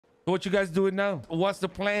What you guys doing now? What's the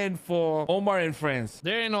plan for Omar and friends?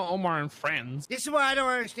 There ain't no Omar and friends. This is what I don't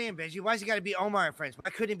understand, Benji. Why's it got to be Omar and friends? Why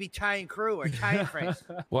couldn't it be Ty and crew or Ty and friends?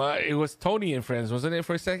 Well, it was Toni and friends, wasn't it,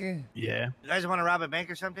 for a second? Yeah. You guys want to rob a bank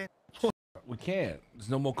or something? We can't. There's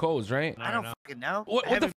no more codes, right? I don't fucking know. What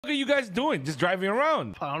the fuck are you guys doing? Just driving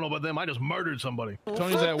around? I don't know about them. I just murdered somebody.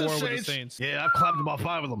 Tony's at war with the Saints. Yeah, I've clapped about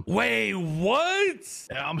 5 of them. Wait, what?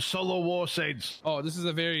 Yeah, I'm solo war Saints. Oh, this is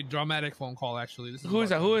a very dramatic phone call, actually. This is Who is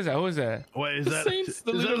that? Who is that? Who is that? Wait, is The that Saints,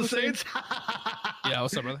 the is leader that of the the Saints? Yeah,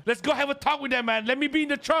 what's up, brother? Let's go have a talk with that man. Let me be in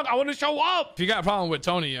the trunk. I want to show up. If you got a problem with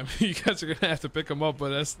Tony, I mean, you guys are gonna have to pick him up, but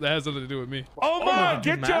that has nothing to do with me. Omar,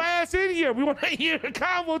 get your ass in here. We want to hear the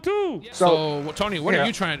convo too. So Tony, what are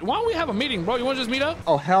you trying? Why don't we have a meeting, bro? You want to just meet up?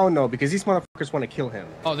 Oh hell no, because these motherfuckers want to kill him.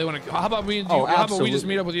 Oh, they want to. How about we? Oh, how about we just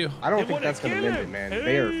meet up with you? I don't think that's gonna limit, man.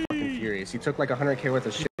 They are fucking furious. He took like 100K worth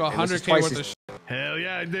of shit. 100K worth of shit. Hell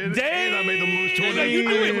yeah, I did. Damn. And I made them lose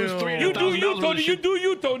You do you, Tony. You do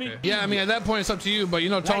you, Tony. Okay. Yeah, I mean, at that point, it's up to you. But you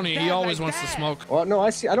know, Tony, he always wants to smoke. Well, no,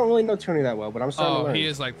 I don't really know Tony that well, but I'm starting to learn. He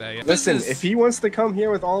is like that. Yeah. Listen, if he wants to come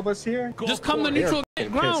here with all of us here, just come to neutral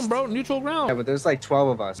ground, bro. Neutral ground. Yeah, but there's like 12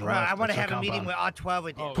 of us. Bro, I want to have a meeting with all 12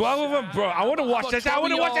 of them. 12 of them, bro. I want to watch that shit. I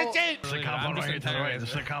want to watch that shit. There's a compound right here to the right.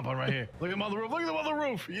 There's a compound right here. Look at them on the roof. Look at them on the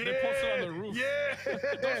roof. Yeah. They posted on the roof. Yeah.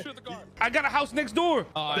 Don't shoot the guard. I got a house next door.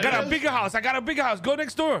 I got a bigger house. I got a bigger house. Go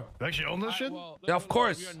next door. You actually own this shit? Well, Yeah, of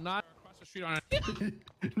course. We are not across the street on it.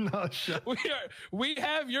 No shit. We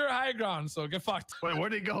have your high ground, so get fucked. Wait,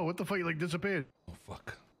 where'd he go? What the fuck? He like disappeared. Oh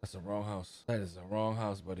fuck. That's the wrong house. That is the wrong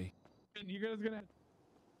house, buddy. You guys are gonna have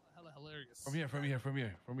hella hilarious. From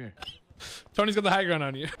here. Tony's got the high ground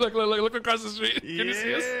on you. Look across the street. Can you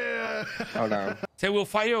see us? Yeah. Oh no. Say we'll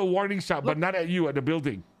fire a warning shot, but not at you, at the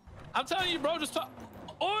building. I'm telling you, bro, just talk.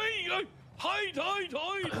 Oi! Hide!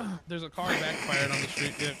 There's a car backfired on the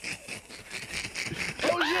street. Yeah.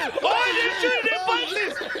 Oh shit! Oh,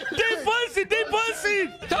 they buzzing!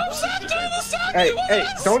 Don't stop doing the sound! Hey,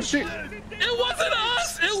 don't shoot! It wasn't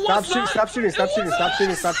us! It was not! Stop shooting!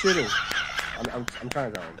 I'm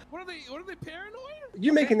trying to go. What are they paranoid?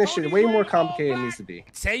 You're making this shit way more complicated than it needs to be.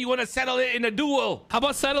 Say you want to settle it in a duel. How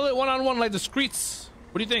about settle it one-on-one like the streets?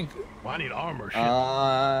 What do you think? Well, I need armor. Shit.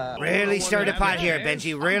 Really stirred the pot here,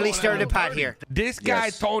 Benji. Really stirred the pot here. This guy,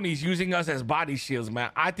 Tony's using us as body shields,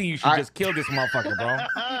 man. I think you should just kill this motherfucker, bro.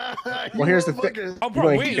 Well, here's the thing. Oh,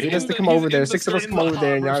 bro, wait. 8 us to come over there. 6 of us come over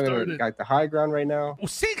there, and y'all gonna got the high ground right now.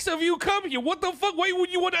 6 of you come here. What the fuck? Why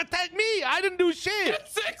would you want to attack me? I didn't do shit.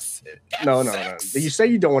 6. No. You say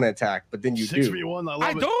you don't want to attack, but then you 6v1, do.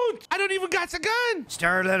 I don't. I don't even got a gun.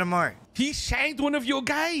 Stir a little more. He shanked one of your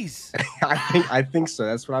guys. I think so.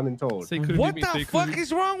 That's what I've been told. What the fuck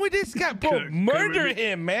is wrong with this guy? Bro, murder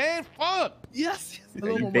him, man. Fuck. Yes.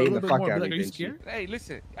 You baiting the fuck out of Are me, you Benji. scared? Hey,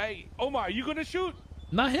 listen. Hey, Omar, you gonna shoot?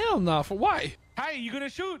 Not hell, no. For why? Hey, you gonna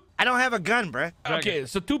shoot? I don't have a gun, bruh. Okay,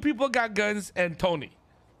 so 2 people got guns and Tony.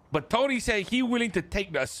 But Tony said he willing to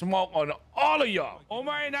take the smoke on all of y'all.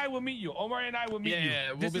 Omar and I will meet you. Yeah,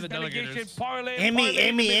 we'll This be is the delegation. delegators. Parlay. And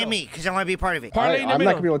me, because I want to be a part of it. Parlay in the I'm not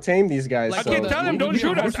middle. gonna be able to tame these guys. I so can't tell him, don't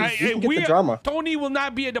shoot us. You can get the drama. Tony will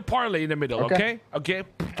not be at the parlay in the middle, okay?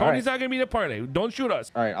 Tony's not gonna be in the parlay. Don't shoot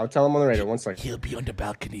us. All right, I'll tell him on the radio. 1 second. He'll be on the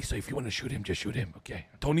balcony, so if you want to shoot him, just shoot him, okay?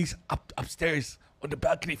 Tony's upstairs on the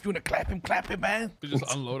balcony. If you want to clap him, man. We just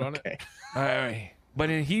unload on it. All right. But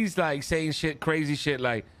then he's like saying shit, crazy shit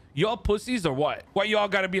like, y'all pussies or what? Why y'all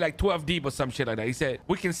gotta be like 12 deep or some shit like that? He said,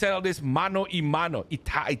 we can settle this mano y mano,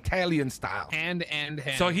 Italian style. Hand.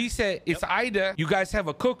 So he said, it's either you guys have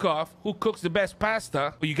a cook-off, who cooks the best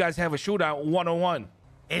pasta, or you guys have a shootout one-on-one.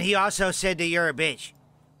 And he also said that you're a bitch.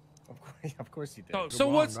 Of course he did. So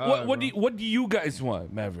what do you guys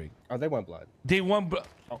want, Maverick? Oh, they want blood. They want blood.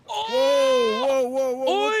 Whoa.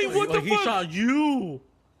 Oi, what the fuck? He shot you.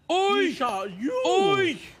 Oi. He shot you.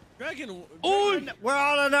 Oi. Oi. We're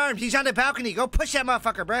all unarmed. He's on the balcony. Go push that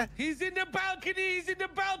motherfucker, bruh. He's in the balcony.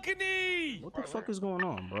 What the fuck is going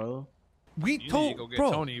on, bro? We told, go get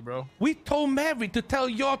bro, Tony, bro. We told Maverick to tell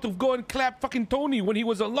y'all to go and clap fucking Tony when he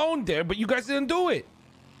was alone there, but you guys didn't do it.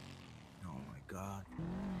 Oh my god.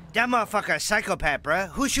 That motherfucker a psychopath, bruh.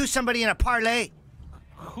 Who shoots somebody in a parlay?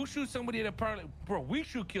 Who shoots somebody in a parlay? Bro, we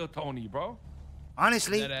should kill Tony, bro.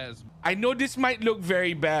 Honestly. I know this might look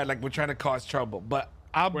very bad, like we're trying to cause trouble, but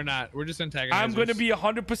we're not. We're just antagonizers. I'm going to be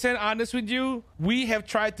 100% honest with you. We have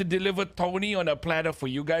tried to deliver Tony on a platter for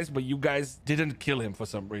you guys, but you guys didn't kill him for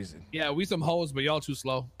some reason. Yeah, we some hoes, but y'all too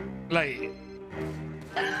slow. Like,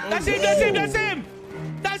 that's him.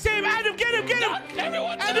 Adam, get him.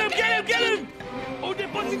 Adam, get him. Oh, they're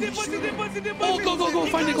busting. Oh, go,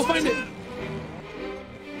 find it.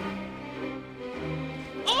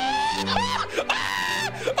 Oh!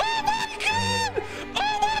 Oh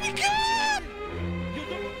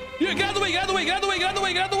Get out of the way. Get out of the way. Get out of the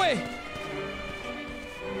way. Get out of the way.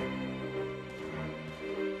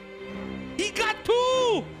 He got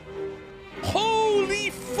 2. Holy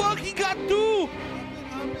fuck, he got 2.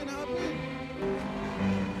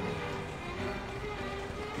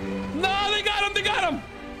 No, they got him. They got him.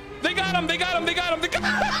 They got him. They got him. They got him. They got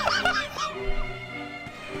him.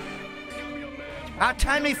 About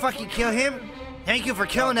time they fucking kill him. Thank you for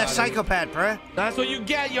killing that psychopath, bruh. That's what you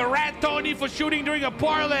get, you rat Tony, for shooting during a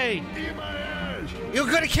parlay. You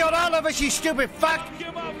could have killed all of us, you stupid fuck.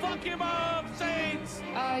 Fuck him up, Saints.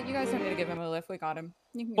 You guys don't need to give him a lift. We got him.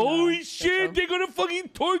 You can go Holy now. shit, they're gonna fucking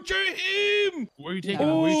torture him. Where are you taking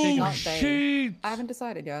him? Where are you taking him? Oh shit. I haven't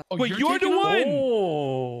decided yet. Oh, Wait, you're the taking him? one.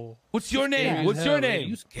 Oh. What's your name? Scary What's as your hell, man. name?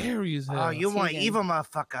 You scary as hell. Oh, you want Tegan. evil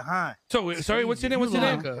motherfucker, huh? So, sorry, what's your name? What's your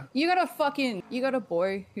name? You got a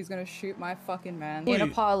boy who's gonna shoot my fucking man in a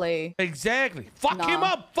Wait. parlay. Exactly. Fuck Nah. him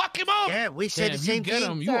up. Fuck him up. Yeah, we said Damn, the same you get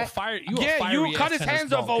thing. him. You a fire. You a Yeah, fiery you cut ass his tennis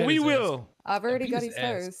hands off ball. or Get we his ass. will. I've already beat got his his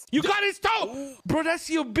ass. toes. You got his toe. Bro, that's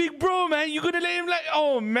your big bro, man. You gonna let him like,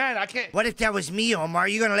 oh man, I can't. What if that was me, Omar?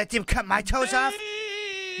 You gonna let them cut my toes off?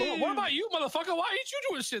 But what about you, motherfucker? Why ain't you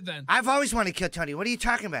doing shit then? I've always wanted to kill Tony. What are you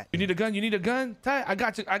talking about? You need a gun? You need a gun? Ty, I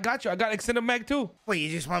got you. I got you. I got extended mag too. What, you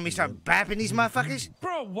just want me to start bapping these motherfuckers?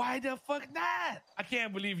 Bro, why the fuck not? I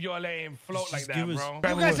can't believe y'all let him float like Just that, give us- bro.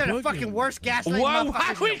 You guys are the fucking worst gaslighting Why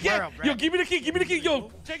motherfuckers we in the get? world, bro. Yo, give me the key. Give me the key. Yo,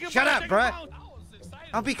 take him Shut out, up, take bro. him out.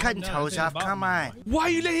 I'll be cutting toes off. Come on. Why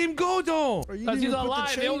you let him go though? Because he's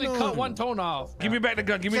alive. They only cut one tone off. Give me back the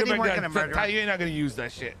gun. Give me Said the he back weren't gun. gonna murder Ty, him. you ain't not gonna use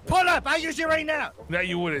that shit. Pull up. I'll use it right now. No,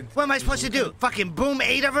 you wouldn't. What am I supposed to do? Fucking boom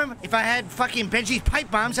 8 of them? If I had fucking Benji's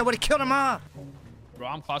pipe bombs, I would have killed them all. Bro,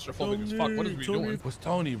 I'm claustrophobic as fuck. What is we doing? What's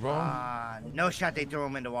Tony, bro? No shot they threw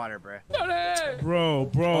him in the water, bro.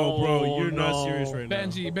 Bro, you're not serious right now.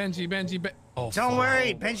 Benji. Oh, Don't fuck.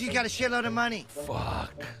 worry. Benji's got a shitload of money.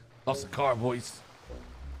 Fuck. Lost the car, boys.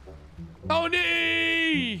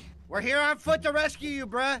 Tony! We're here on foot to rescue you,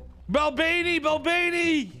 bruh.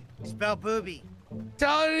 Balbani! Spell booby.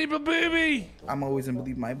 Tony, baby! I'm always gonna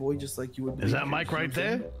believe my boy just like you would. Is that Mike right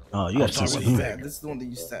there? Oh, you got a sense of humor. This is the one that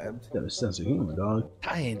you stabbed. You got a sense of humor, dog.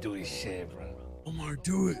 I ain't doing shit, bro. Omar,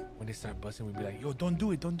 do it. When they start busting, we be like, yo, don't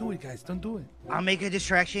do it, guys, don't do it. I'll make a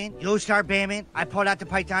distraction. You'll start bamming. I pull out the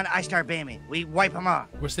python. I start bamming. We wipe them off.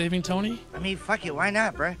 We're saving Tony? I mean, fuck it. Why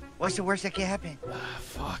not, bruh? What's the worst that can happen?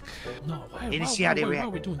 Fuck. No, why didn't see how they why react. are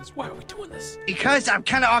we doing this? Why are we doing this? Because I'm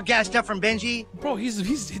kind of all gassed up from Benji. Bro,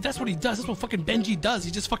 that's what he does. That's what fucking Benji does. He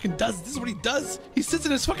just fucking does. This is what he does. He sits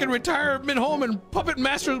in his fucking retirement home and puppet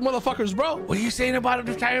masters motherfuckers, bro. What are you saying about a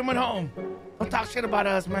retirement home? Don't talk shit about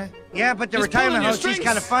us, man. Yeah, but the He's retirement pulling your host is strings.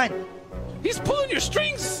 kind of fun. He's pulling your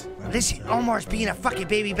strings. Listen, Omar's being a fucking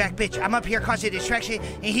baby back bitch. I'm up here causing a distraction,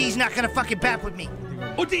 and he's not gonna fucking bap with me.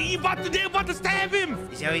 Oh, they about to stab him!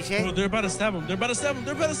 Is that what he said? Bro, they're about to stab him. They're about to stab him.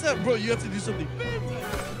 They're about to stab him. Bro, you have to do something.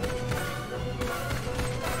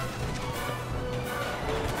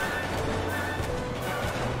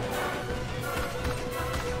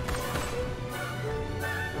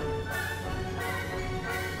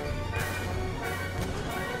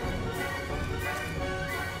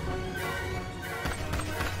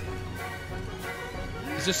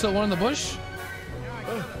 Is there still one in the bush?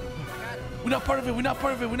 We're not part of it, we're not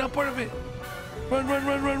part of it, we're not part of it. Run.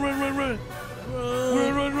 Run.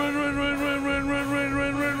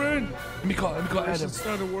 Let me call Adam. Operation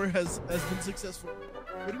Starter War has been successful.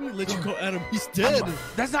 What do you mean let you call Adam? He's dead.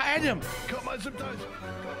 That's not Adam. Cut my zip ties.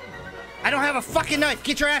 I don't have a fucking knife.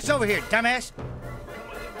 Get your ass over here, dumbass.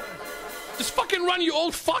 Just fucking run, you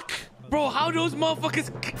old fuck. Bro, how those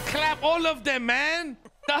motherfuckers clap all of them, man?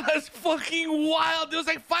 That's fucking wild. There was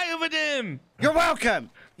like 5 of them. You're welcome.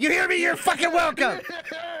 You hear me? You're fucking welcome.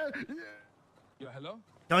 Yo, hello?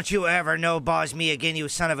 Don't you ever no balls me again, you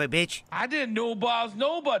son of a bitch. I didn't know balls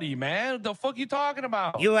nobody, man. What the fuck you talking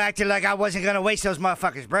about? You acted like I wasn't gonna waste those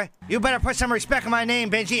motherfuckers, bruh. You better put some respect on my name,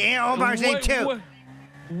 Benji, and Omar's name too.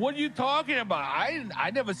 What are you talking about? I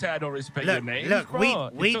never said I don't respect your name. Look, bro.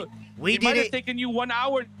 we It did might have it. taken you 1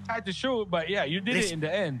 hour to shoot, but yeah, you did it in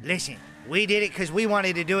the end. Listen, we did it because we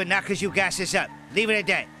wanted to do it, not because you gassed us up. Leave it at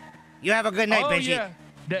that. You have a good night, Oh, Benji. yeah.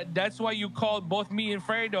 That's why you called both me and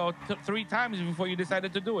Fredo 3 times before you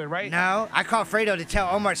decided to do it, right? No, I called Fredo to tell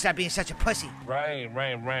Omar to stop being such a pussy. Right.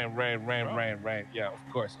 Yeah, of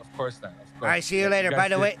course not. Of course. All right, see you later. By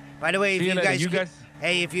the way, if See you you later. guys, You guys-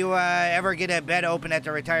 hey, if you ever get a bed open at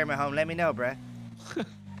the retirement home, let me know, bruh.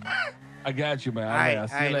 I got you, man. All right, I'll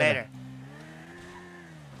see you later.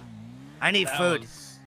 I need That food. was